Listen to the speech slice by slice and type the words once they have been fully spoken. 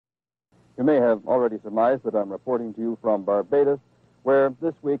You may have already surmised that I'm reporting to you from Barbados, where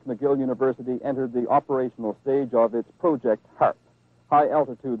this week McGill University entered the operational stage of its Project HARP, High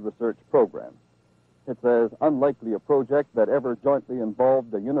Altitude Research Program. It's as unlikely a project that ever jointly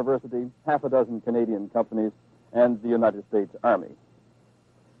involved the university, half a dozen Canadian companies, and the United States Army.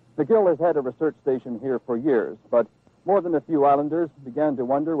 McGill has had a research station here for years, but more than a few islanders began to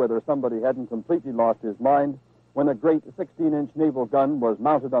wonder whether somebody hadn't completely lost his mind when a great 16-inch naval gun was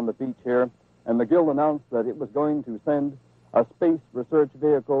mounted on the beach here, and McGill announced that it was going to send a space research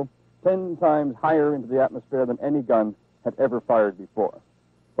vehicle 10 times higher into the atmosphere than any gun had ever fired before.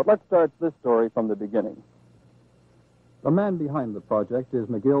 But let's start this story from the beginning. The man behind the project is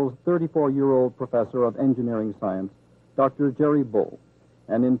McGill's 34-year-old professor of engineering science, Dr. Gerald Bull,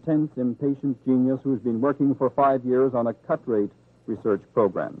 an intense, impatient genius who's been working for 5 years on a cut-rate research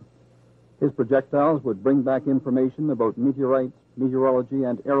program. His projectiles would bring back information about meteorites, meteorology,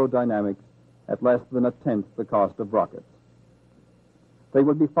 and aerodynamics at less than a tenth the cost of rockets. They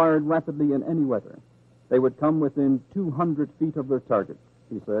would be fired rapidly in any weather. They would come within 200 feet of their target,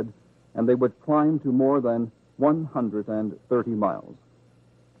 he said, and they would climb to more than 130 miles.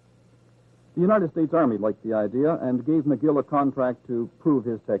 The United States Army liked the idea and gave McGill a contract to prove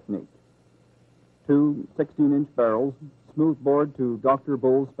his technique. 2 16-inch barrels, smoothbored to Dr.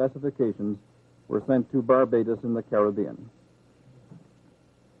 Bull's specifications, were sent to Barbados in the Caribbean.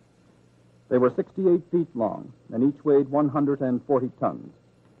 They were 68 feet long, and each weighed 140 tons.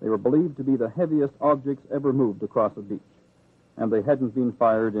 They were believed to be the heaviest objects ever moved across a beach, and they hadn't been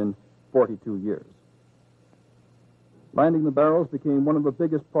fired in 42 years. Landing the barrels became one of the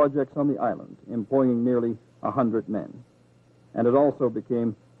biggest projects on the island, employing nearly 100 men, and it also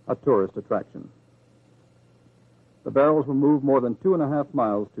became a tourist attraction. The barrels were moved more than 2.5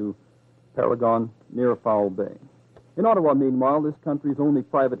 miles to Paragon, near Foul Bay. In Ottawa, meanwhile, this country's only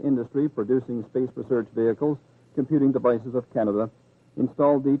private industry producing space research vehicles, Computing Devices of Canada,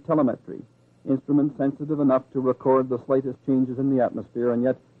 installed the telemetry, instrument sensitive enough to record the slightest changes in the atmosphere and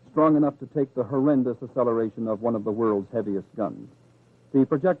yet strong enough to take the horrendous acceleration of one of the world's heaviest guns. The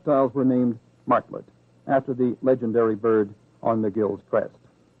projectiles were named Martlet, after the legendary bird on McGill's crest.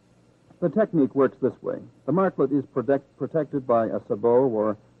 The technique works this way. The Martlet is protected by a sabot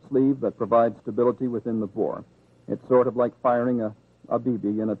or sleeve that provides stability within the bore. It's sort of like firing a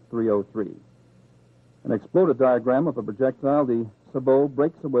BB in a .303. An exploded diagram of a projectile, the sabot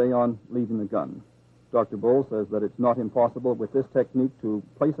breaks away on leaving the gun. Dr. Bull says that it's not impossible with this technique to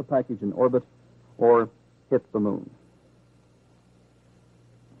place a package in orbit or hit the moon.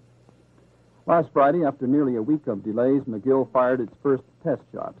 Last Friday, after nearly a week of delays, McGill fired its first test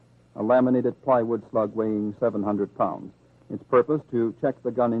shot, a laminated plywood slug weighing 700 pounds. Its purpose to check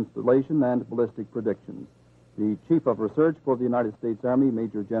the gun installation and ballistic predictions. The Chief of Research for the United States Army,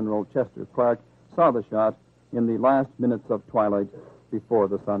 Major General Chester Clark, saw the shot in the last minutes of twilight before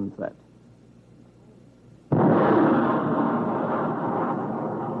the sun set.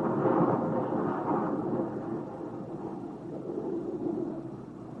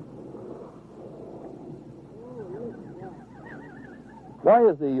 Why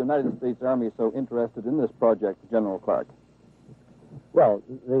is the United States Army so interested in this project, General Clark? Well,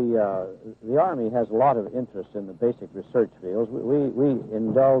 the Army has a lot of interest in the basic research fields. We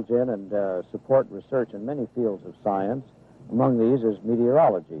indulge in and support research in many fields of science. Among these is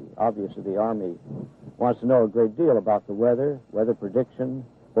meteorology. Obviously, the Army wants to know a great deal about the weather prediction,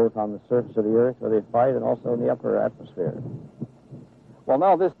 both on the surface of the Earth where they fight and also in the upper atmosphere. Well,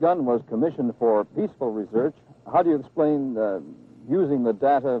 now this gun was commissioned for peaceful research. How do you explain using the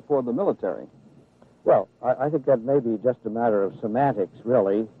data for the military? Well, I think that may be just a matter of semantics,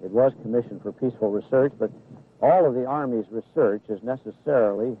 really. It was commissioned for peaceful research, but all of the Army's research is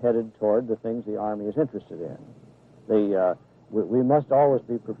necessarily headed toward the things the Army is interested in. We must always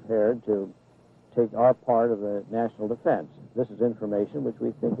be prepared to take our part of the national defense. This is information which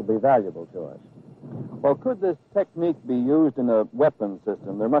we think will be valuable to us. Well, could this technique be used in a weapon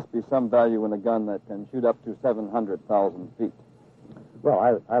system? There must be some value in a gun that can shoot up to 700,000 feet. Well,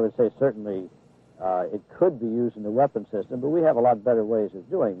 I would say certainly it could be used in the weapon system, but we have a lot better ways of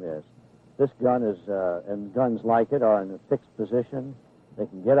doing this. This gun is, and guns like it, are in a fixed position. They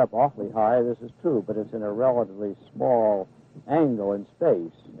can get up awfully high, this is true, but it's in a relatively small angle in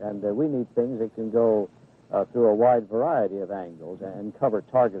space, and we need things that can go through a wide variety of angles and cover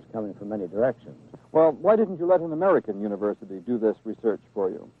targets coming from many directions. Well, why didn't you let an American university do this research for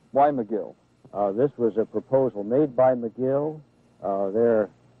you? Why McGill? This was a proposal made by McGill. Their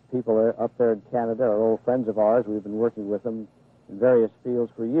people up there in Canada are old friends of ours. We've been working with them in various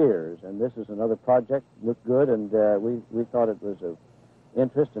fields for years, and this is another project. Looked good, and we thought it was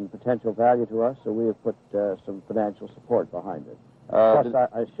interest and potential value to us, so we have put some financial support behind it. Plus,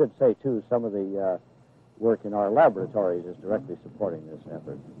 I should say, too, some of the work in our laboratories is directly supporting this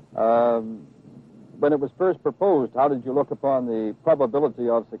effort. When it was first proposed, how did you look upon the probability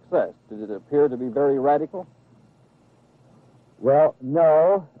of success? Did it appear to be very radical? Well,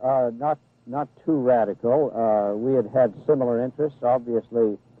 no, not too radical. We had similar interests.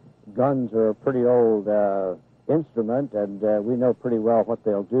 Obviously, guns are a pretty old instrument, and we know pretty well what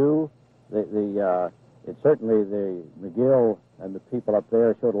they'll do. Certainly the McGill and the people up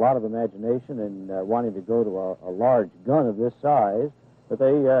there showed a lot of imagination in wanting to go to a large gun of this size, but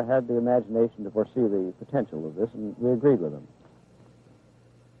they had the imagination to foresee the potential of this, and we agreed with them.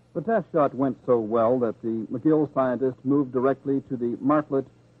 The test shot went so well that the McGill scientists moved directly to the Martlet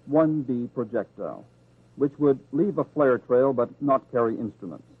 1B projectile, which would leave a flare trail but not carry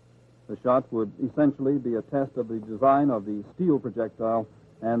instruments. The shot would essentially be a test of the design of the steel projectile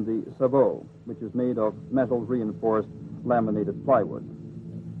and the sabot, which is made of metal-reinforced laminated plywood.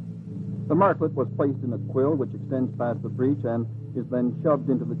 The martlet was placed in a quill which extends past the breech and is then shoved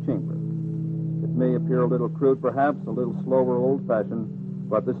into the chamber. It may appear a little crude, perhaps, a little slow or old-fashioned,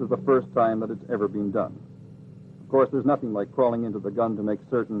 but this is the first time that it's ever been done. Of course, there's nothing like crawling into the gun to make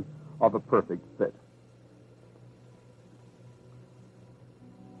certain of a perfect fit.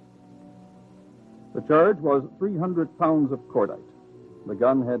 The charge was 300 pounds of cordite. The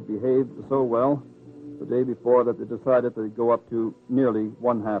gun had behaved so well the day before that they decided they'd go up to nearly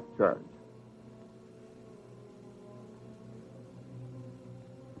one-half charge.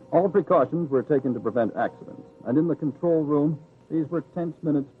 All precautions were taken to prevent accidents, and in the control room, these were tense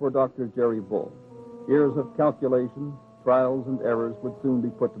minutes for Dr. Gerry Bull. Years of calculation, trials, and errors would soon be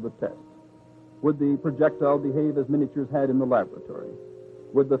put to the test. Would the projectile behave as miniatures had in the laboratory?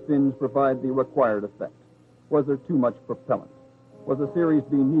 Would the fins provide the required effect? Was there too much propellant? Was the series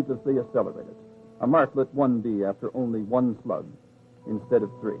being needlessly accelerated? A Martlet 1B after only one slug instead of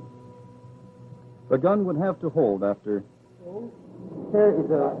 3. The gun would have to hold after... Here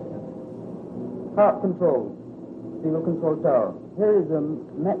is a HARP control, single control tower. Here is a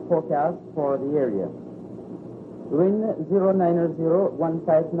Met forecast for the area. Wind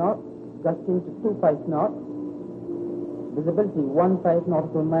 09015 knots, gusting to 25 knots. Visibility 15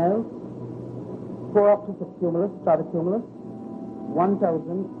 nautical miles. 4 octaves of cumulus, stratocumulus,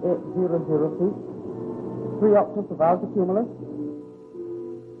 1,800 feet. 3 octaves of altocumulus.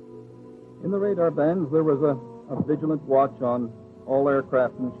 In the radar bands, there was a vigilant watch on all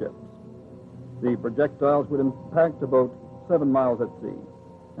aircraft and ships. The projectiles would impact about 7 miles at sea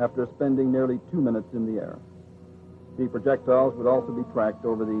after spending nearly 2 minutes in the air. The projectiles would also be tracked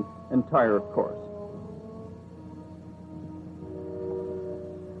over the entire course.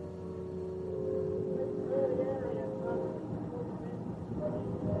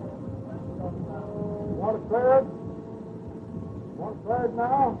 Want it cleared? Want it cleared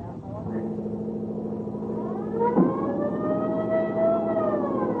now?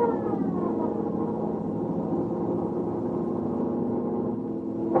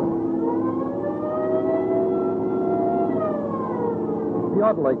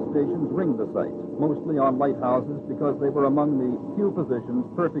 Theodolite stations ringed the site, mostly on lighthouses because they were among the few positions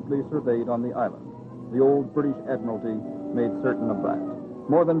perfectly surveyed on the island. The old British Admiralty made certain of that.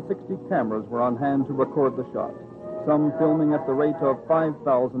 More than 60 cameras were on hand to record the shot, some filming at the rate of 5,000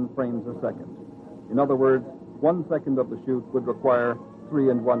 frames a second. In other words, 1 second of the shoot would require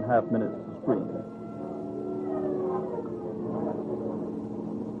 3½ minutes to screen.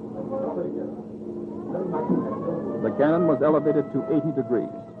 The cannon was elevated to 80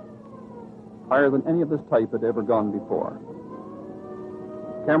 degrees, higher than any of this type had ever gone before.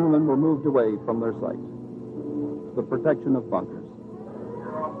 Cameramen were moved away from their sight to the protection of bunkers.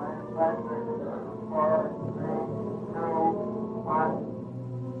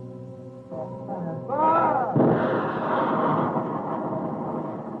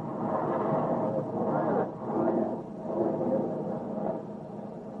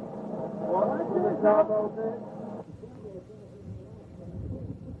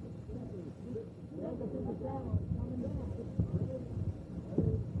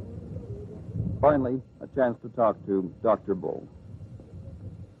 Finally, a chance to talk to Dr. Bull.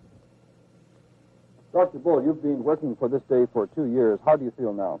 Dr. Bull, you've been working for this day for 2 years. How do you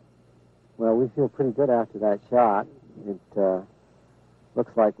feel now? Well, we feel pretty good after that shot. It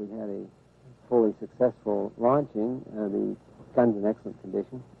looks like we had a fully successful launching. The gun's in excellent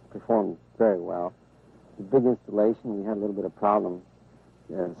condition, performed very well. The big installation, we had a little bit of problem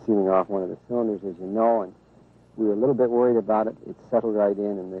sealing off one of the cylinders, as you know, and We were a little bit worried about it. It settled right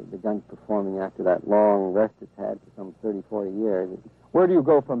in, and the gun's performing after that long rest it's had for some 30, 40 years. Where do you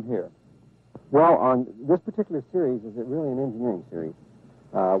go from here? Well, on this particular series is really an engineering series.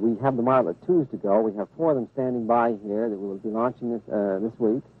 We have the Martlet 2s to go. We have 4 of them standing by here that we will be launching this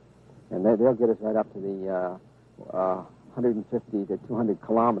week, and they'll get us right up to the 150 to 200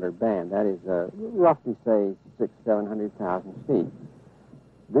 kilometer band. That is roughly, say, 700,000 feet.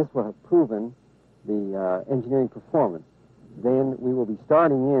 This will have proven the engineering performance. Then we will be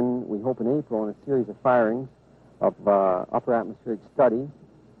starting in, we hope in April, in a series of firings of upper atmospheric studies.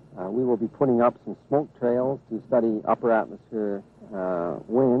 We will be putting up some smoke trails to study upper atmosphere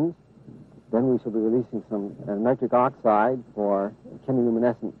winds. Then we shall be releasing some nitric oxide for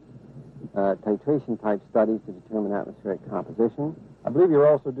chemiluminescent titration type studies to determine atmospheric composition. I believe you're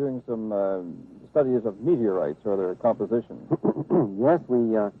also doing some studies of meteorites or their composition. Yes,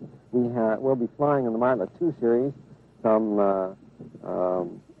 we'll be flying on the Martlet 2 series some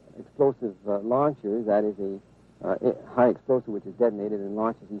explosive launchers. That is a high explosive which is detonated and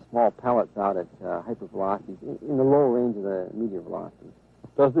launches these small pellets out at hypervelocities in the low range of the meteor velocities.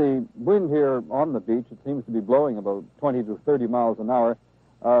 Does the wind here on the beach, it seems to be blowing about 20 to 30 miles an hour,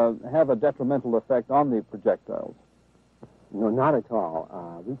 have a detrimental effect on the projectiles? No, not at all.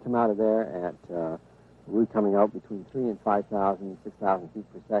 We come out of there at, we're coming out between 3,000 and 5,000, 6,000 feet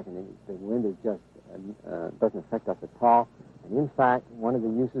per second. The wind is just, doesn't affect us at all. And in fact, one of the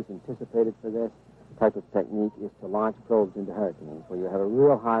uses anticipated for this type of technique is to launch probes into hurricanes, where you have a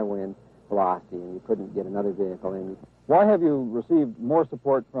real high wind velocity and you couldn't get another vehicle in. Why have you received more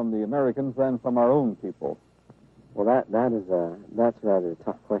support from the Americans than from our own people? Well, that's rather a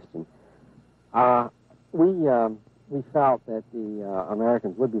tough question. We felt that the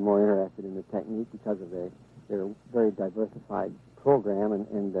Americans would be more interested in the technique because of their very diversified program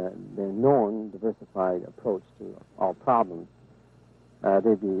and their known diversified approach to all problems.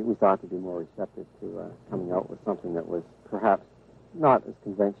 We thought they'd be more receptive to coming out with something that was perhaps not as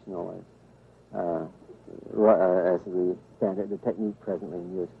conventional as the technique presently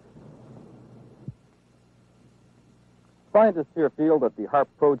in use. Scientists here feel that the HARP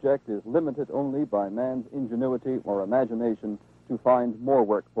project is limited only by man's ingenuity or imagination to find more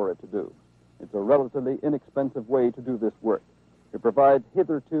work for it to do. It's a relatively inexpensive way to do this work. It provides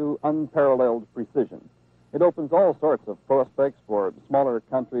hitherto unparalleled precision. It opens all sorts of prospects for smaller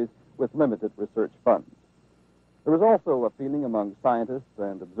countries with limited research funds. There is also a feeling among scientists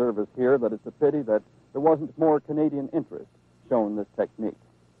and observers here that it's a pity that there wasn't more Canadian interest shown in this technique.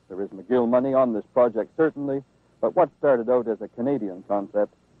 There is McGill money on this project, certainly, but what started out as a Canadian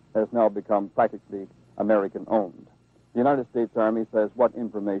concept has now become practically American-owned. The United States Army says what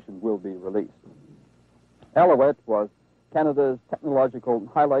information will be released. Alouette was Canada's technological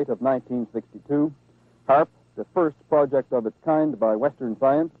highlight of 1962. HARP, the first project of its kind by Western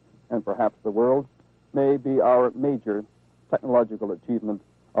science, and perhaps the world, may be our major technological achievement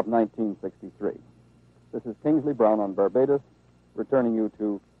of 1963. This is Kingsley Brown on Barbados, returning you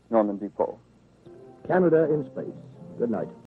to Norman Defoe. Canada in space. Good night.